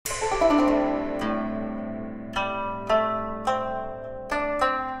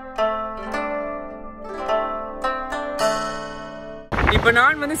இப்போ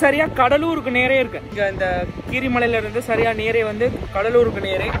நான் வந்து சரியாக கடலூருக்கு நேரே இருக்கேன். இங்கே இந்த கீரிமலையிலேருந்து சரியாக நேரே வந்து கடலூருக்கு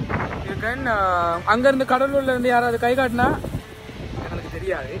நேரே இருக்கேன். அங்கேருந்து கடலூர்லேருந்து யாராவது கை காட்டினா எனக்கு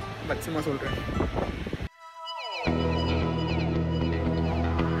தெரியாது, பட் சும்மா சொல்கிறேன்.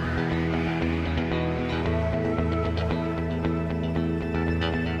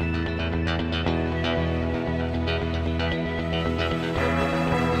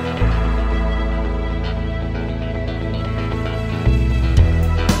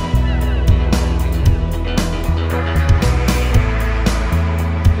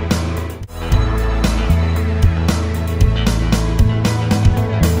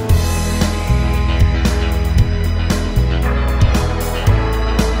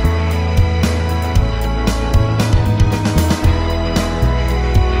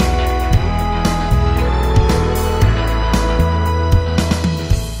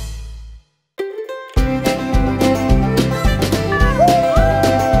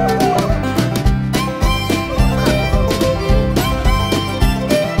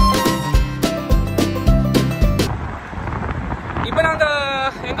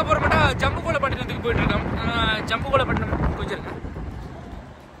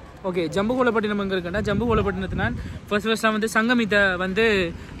 ஓகே, ஜம்புகோலப்பட்டினம் எங்கே இருக்குன்னா, ஜம்புகோலப்பட்டினத்தினால் ஃபர்ஸ்ட் வந்து சங்கமித்தை வந்து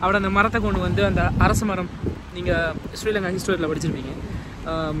அவட அந்த மரத்தை கொண்டு வந்து, அந்த அரச மரம் நீங்கள் ஸ்ரீலங்கா ஹிஸ்டரியில் படிச்சிருப்பீங்க,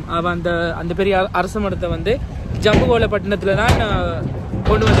 அவன் அந்த பெரிய அரச மரத்தை வந்து ஜம்புகோலப்பட்டினத்தில் தான்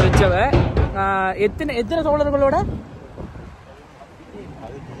கொண்டு வந்து வச்சவ. எத்தனை சோழர்களோட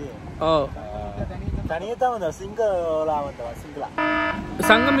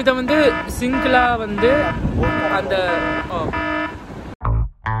சங்கமித்தை வந்து சிங்களா வந்து அந்த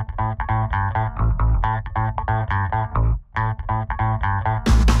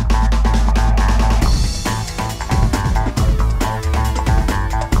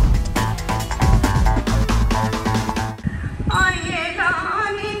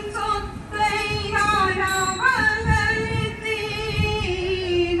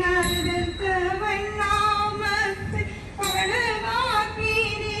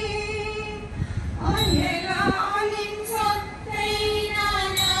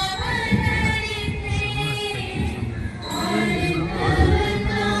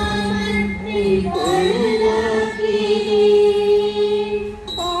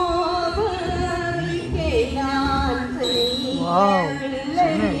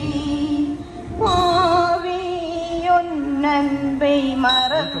நன்பை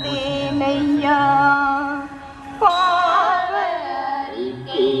மறந்தேனையா பாவரிக்கை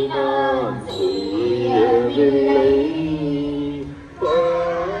நான் செய்யவில்லை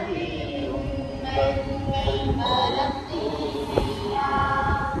நன்பை மறந்தேனையா.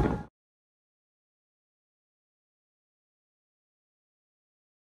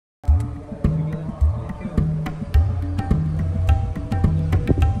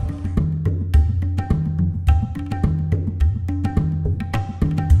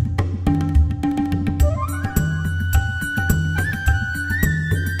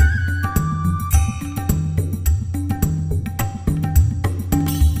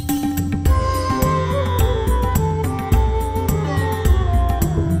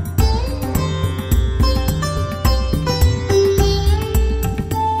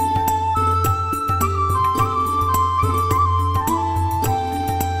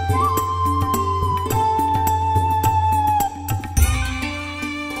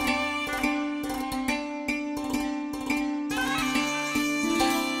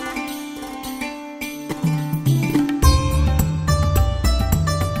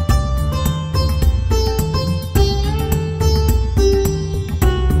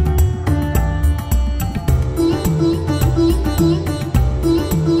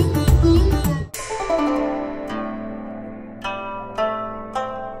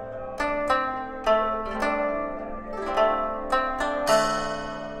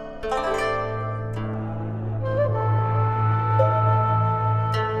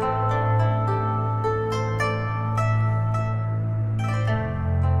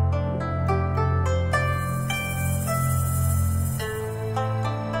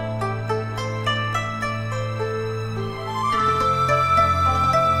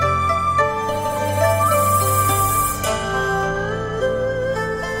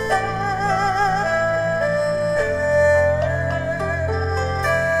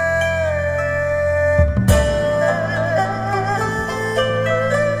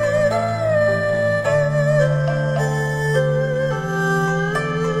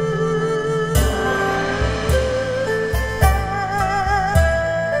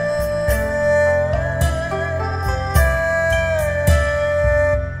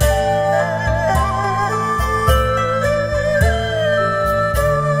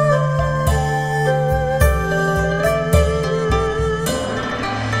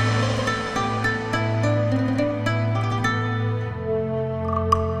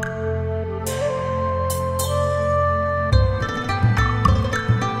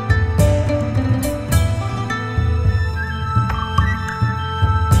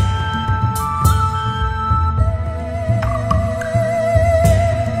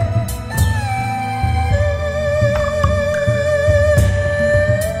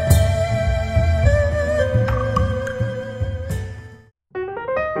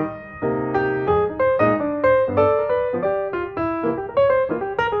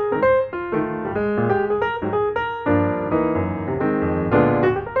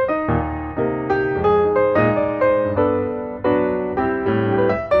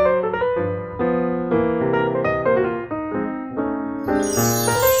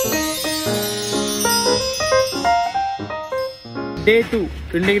 டே 2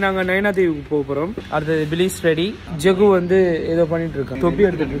 இன்னைக்கு நாங்கள் நைனா தீவுக்கு போக போகிறோம். அடுத்தது பிலிஸ் ரெடி. ஜெகு வந்து ஏதோ பண்ணிட்டு இருக்கோம், தொப்பி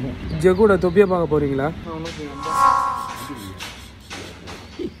எடுத்துட்டு இருக்கோம். ஜெகுட தொப்பியை பார்க்க போறீங்களா?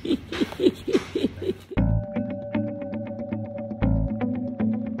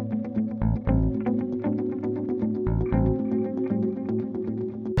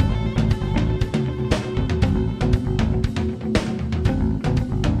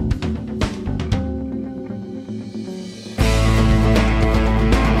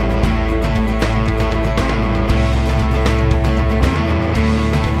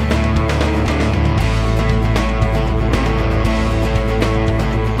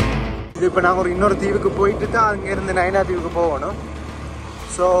 இப்போ நாங்கள் ஒரு இன்னொரு தீவுக்கு போயிட்டு தான் அங்கேருந்து நைனா தீவுக்கு போகணும்.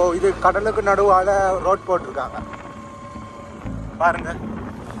 ஸோ இது கடலுக்கு நடுவால் ரோட் போட்டிருக்காங்க பாருங்க.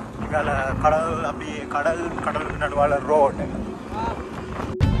 இதில் கடல் அப்படியே கடலுக்கு நடுவால் ரோடு.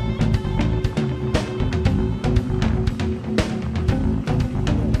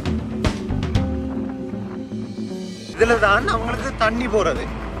 இதில் தான் அவங்களுக்கு தண்ணி போகிறது.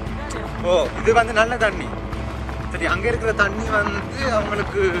 ஓ இது வந்து நல்ல தண்ணி. சரி, அங்கே இருக்கிற தண்ணி வந்து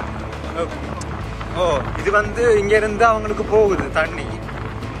அவங்களுக்கு இது வந்து இங்கேருந்து அவங்களுக்கு போகுது தண்ணி.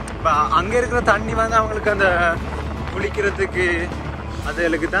 இப்போ அங்கே இருக்கிற தண்ணி வந்து அவங்களுக்கு அந்த குளிக்கிறதுக்கு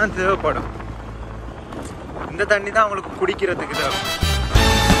அதுகளுக்கு தான் தேவைப்படும். இந்த தண்ணி தான் அவங்களுக்கு குடிக்கிறதுக்கு தேவைப்படும்.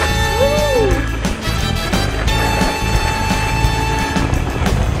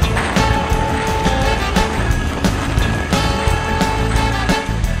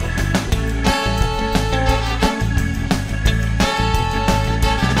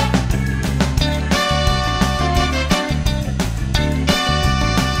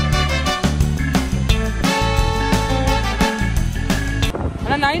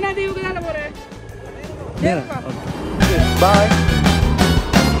 நைனா தீவுக்கு தானே போறேன். பாய்.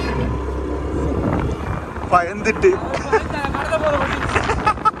 பயந்துட்டு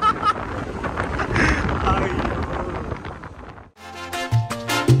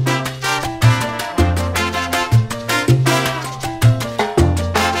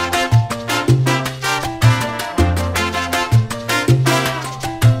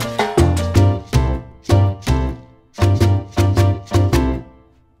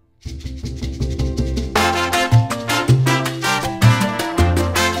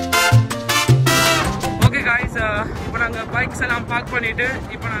பைக்ஸ் எல்லாம் பார்க் பண்ணிட்டு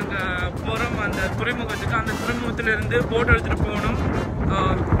இப்போ நாங்கள் போகிறோம் அந்த துறைமுகத்துக்கு. அந்த துறைமுகத்திலிருந்து போட் எடுத்துகிட்டு போகணும்.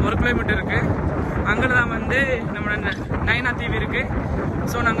 1 கிலோமீட்டர் இருக்குது. அங்கே தான் வந்து நம்மளோட நைனா தீவு இருக்குது.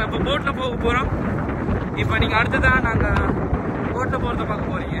 ஸோ நாங்கள் இப்போ போட்டில் போக போகிறோம். இப்போ நீங்கள் அடுத்ததான் நாங்கள் போட்டில் போகிறத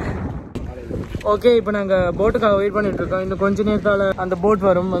பார்க்க போகிறீங்க. ஓகே, இப்போ நாங்கள் போட்டுக்காக வெயிட் பண்ணிட்டு இருக்கோம். இன்னும் கொஞ்ச நேரத்தால் அந்த போட்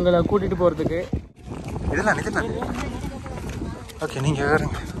வரும் எங்களை கூட்டிகிட்டு போகிறதுக்கு. இதெல்லாம் ஓகே, நீங்கள்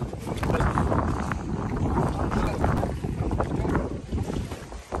வேறுங்க.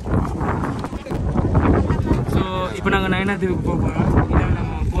 இப்போ நாங்கள் நைனா தீவுக்கு போக போகிறோம். இதான்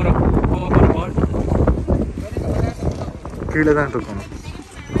நம்ம போக போகிறோம். கீழே தான் இருக்கணும்.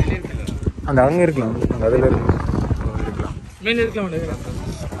 அந்த அங்கே இருக்கலாம், அந்த அதில் இருக்கலாம். மேலே இருக்கலாம்.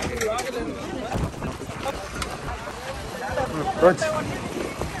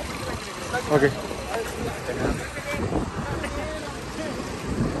 ஓகே,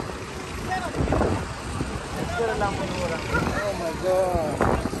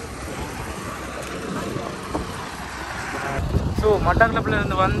 ஸோ மட்டக்களப்பில்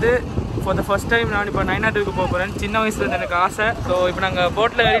இருந்து வந்து ஃபார் த ஃபர்ஸ்ட் டைம் நான் இப்போ நைனா தீவுக்கு போக போகிறேன். சின்ன வயசுலேருந்து எனக்கு ஆசை. ஸோ இப்போ நாங்கள்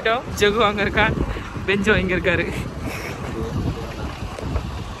போட்டில் ஏறிட்டோம். ஜெகு அங்கே இருக்கான், பெஞ்சோ இங்கே இருக்காரு.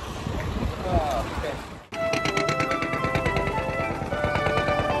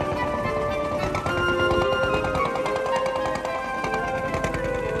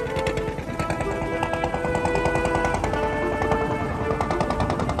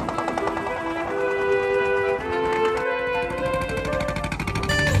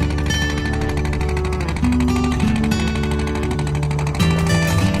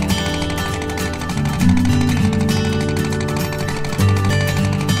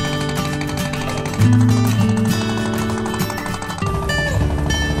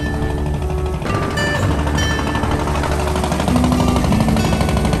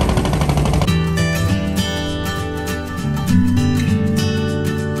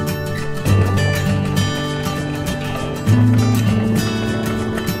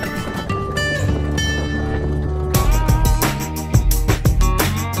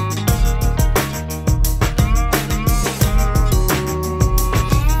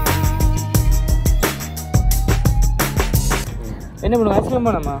 என்ன பண்ணுவோம்? ஐஸ்கிரீம்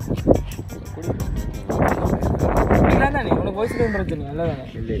வேணாமா? நல்லா தானே உனக்கு ஐஸ்கிரீம் பிரச்சனை? நல்லா தானே?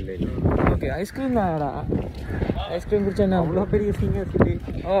 இல்லை இல்லை இல்லை. ஓகே, ஐஸ்கிரீம் தானடா. ஐஸ்கிரீம் குடிச்சா என்ன அவ்வளோ பெரிய ஃபிங்கர்ஸ் இல்லை.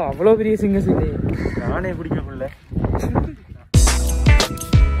 ஓ அவ்வளோ பெரிய சிங்கர்ஸ் இல்லை. நானே குடிக்க முடியல.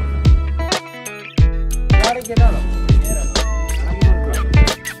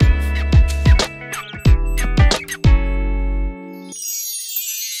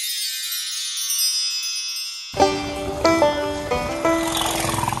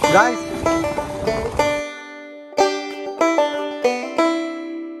 Guys,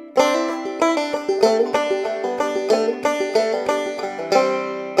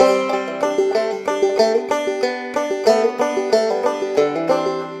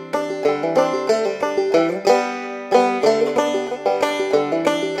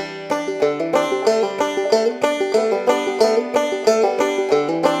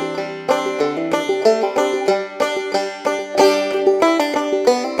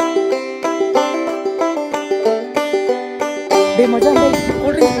 மச்சான்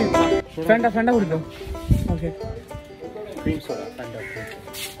கூல் ட்ரிங்க்ஸ் ஃபேண்டா குடிப்போம். Okay cream soda, Fanta.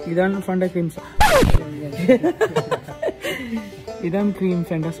 இதான் ஃபேண்டா க்ரீம் இதான் க்ரீம்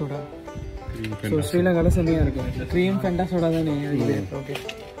ஃபேண்டா சோடா. ஸோ ஸ்ரீலங்காவில் செம்மையாக இருக்கும். க்ரீம் ஃபேண்டா சோடா தானே? Okay.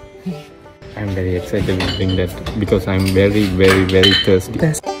 I'm very excited to drink that because I'm very, very, very thirsty.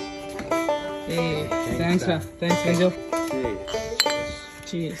 Hey, thanks, thanks, Renjo.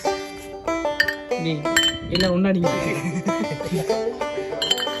 Cheers. நீ இல்லை ஒன்னாடிங்க.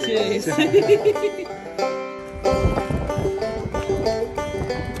 Cheers.